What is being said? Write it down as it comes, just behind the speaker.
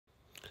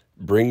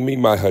Bring Me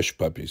My Hush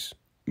Puppies.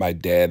 My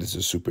Dad is a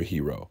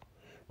Superhero.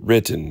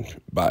 Written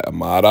by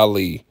AHMAD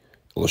ALIYY.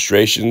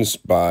 Illustrations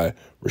by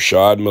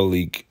RASHAD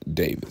MALIK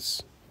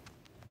Davis.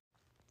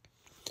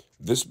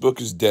 This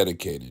book is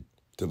dedicated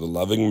to the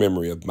loving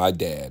memory of my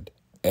dad,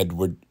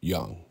 Edward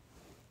Young.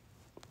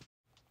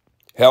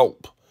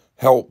 Help!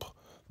 Help!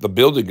 The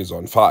building is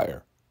on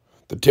fire.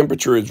 The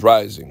temperature is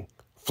rising,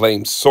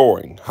 flames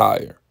soaring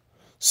higher.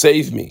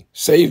 Save me!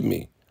 Save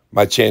me!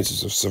 My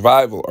chances of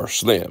survival are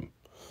slim.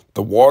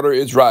 The water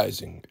is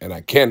rising, and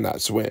I cannot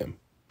swim.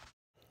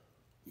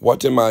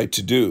 What am I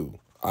to do?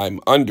 I'm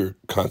under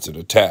constant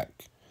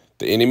attack.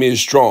 The enemy is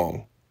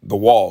strong, the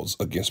walls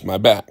against my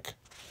back.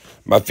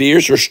 My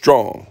fears are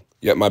strong,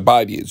 yet my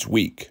body is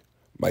weak.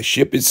 My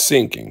ship is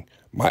sinking,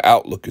 my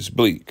outlook is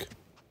bleak.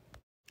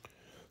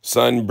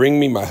 Son, bring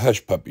me my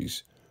hush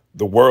puppies,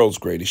 the world's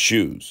greatest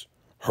shoes.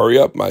 Hurry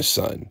up, my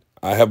son,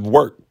 I have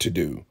work to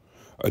do.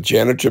 A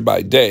janitor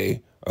by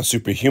day, a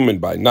superhuman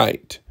by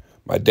night.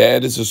 My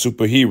dad is a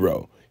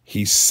superhero.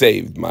 He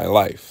saved my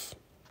life.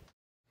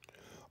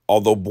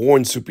 Although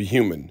born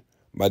superhuman,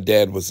 my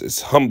dad was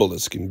as humble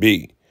as can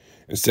be.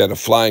 Instead of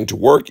flying to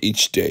work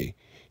each day,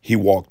 he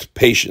walked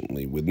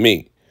patiently with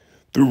me.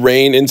 Through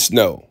rain and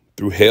snow,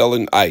 through hail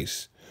and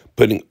ice,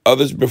 putting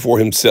others before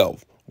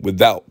himself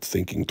without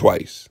thinking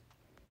twice.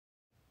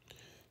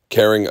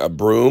 Carrying a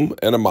broom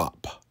and a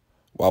mop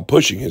while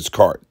pushing his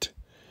cart.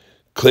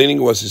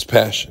 Cleaning was his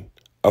passion,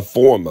 a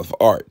form of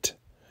art.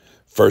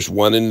 First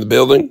one in the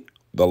building,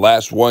 the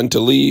last one to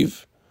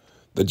leave.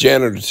 The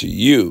janitor to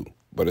you,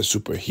 but a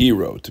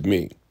superhero to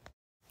me.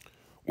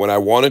 When I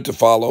wanted to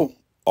follow,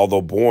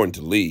 although born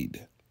to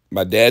lead,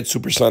 my dad's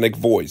supersonic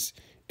voice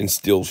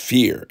instilled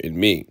fear in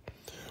me.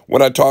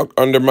 When I talked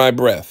under my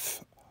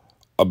breath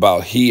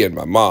about he and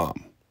my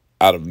mom,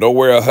 out of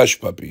nowhere a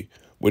hush puppy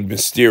would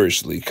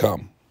mysteriously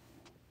come.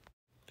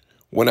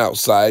 When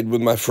outside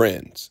with my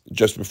friends,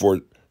 just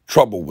before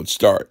trouble would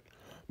start,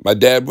 my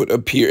dad would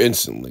appear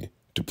instantly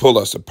to pull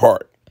us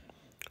apart.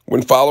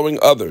 When following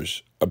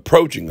others,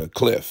 approaching a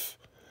cliff,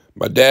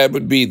 my dad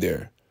would be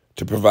there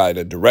to provide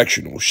a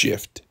directional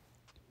shift.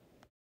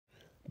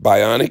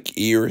 Bionic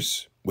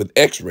ears with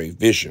X-ray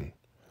vision,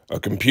 a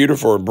computer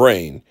for a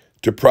brain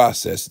to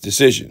process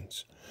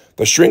decisions.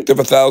 The strength of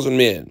 1,000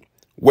 men,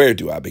 where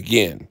do I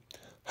begin?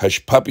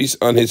 Hush puppies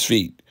on his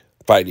feet,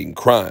 fighting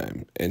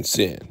crime and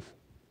sin.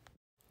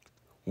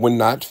 When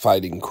not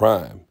fighting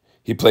crime,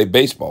 he played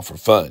baseball for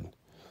fun.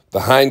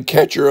 The hind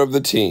catcher of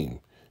the team,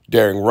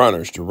 daring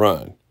runners to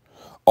run.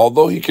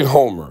 Although he could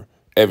homer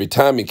every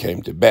time he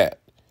came to bat,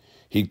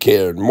 he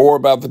cared more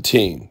about the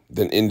team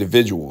than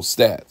individual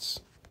stats.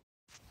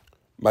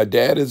 My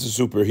dad is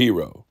a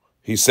superhero.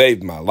 He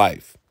saved my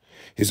life.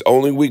 His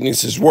only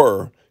weaknesses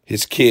were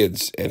his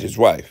kids and his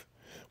wife.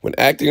 When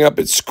acting up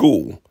at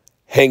school,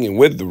 hanging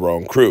with the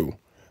wrong crew,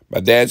 my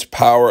dad's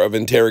power of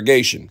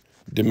interrogation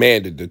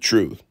demanded the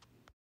truth.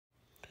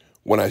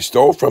 When I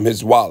stole from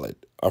his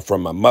wallet or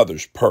from my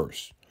mother's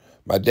purse,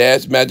 my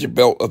dad's magic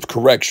belt of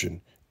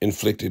correction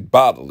inflicted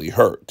bodily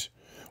hurt.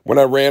 When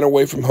I ran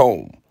away from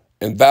home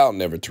and vowed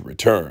never to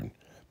return,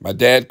 my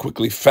dad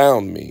quickly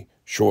found me,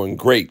 showing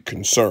great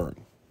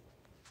concern.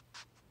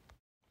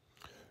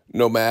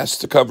 No mask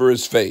to cover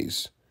his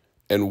face,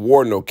 and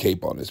wore no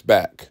cape on his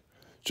back.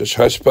 Just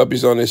hush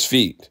puppies on his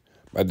feet.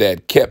 My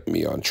dad kept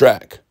me on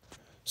track.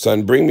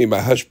 Son, bring me my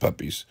hush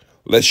puppies.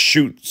 Let's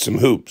shoot some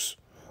hoops.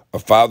 A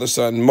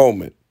father-son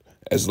moment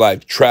as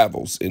life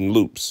travels in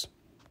loops.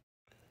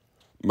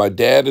 My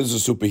dad is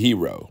a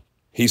superhero.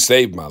 He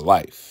saved my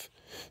life.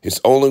 His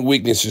only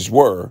weaknesses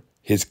were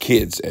his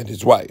kids and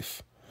his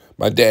wife.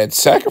 My dad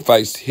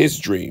sacrificed his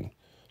dream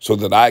so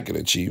that I could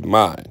achieve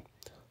mine.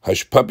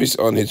 Hush puppies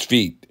on his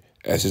feet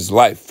as his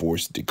life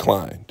force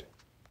declined.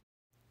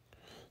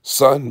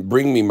 Son,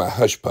 bring me my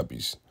hush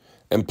puppies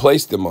and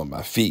place them on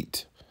my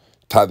feet.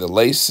 Tie the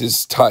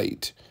laces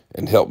tight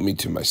and help me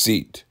to my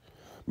seat.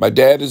 My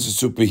dad is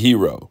a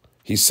superhero.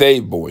 He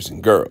saved boys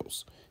and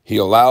girls. He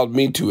allowed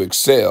me to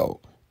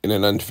excel in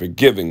an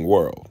unforgiving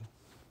world.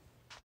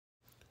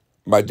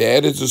 My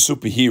dad is a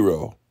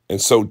superhero,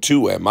 and so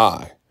too am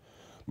I.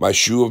 My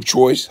shoe of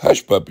choice,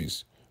 hush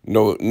puppies.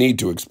 No need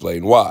to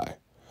explain why.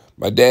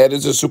 My dad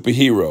is a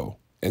superhero,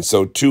 and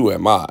so too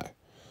am I.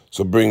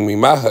 So bring me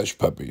my hush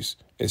puppies.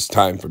 It's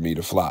time for me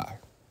to fly.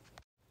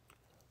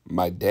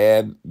 My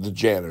dad, the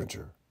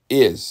janitor,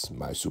 is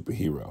my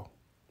superhero.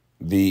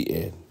 The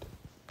end.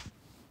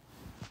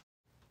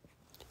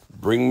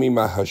 Bring me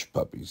my hush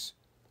puppies.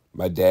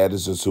 My dad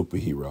is a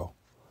superhero.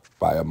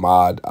 By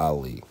AHMAD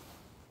ALIYY.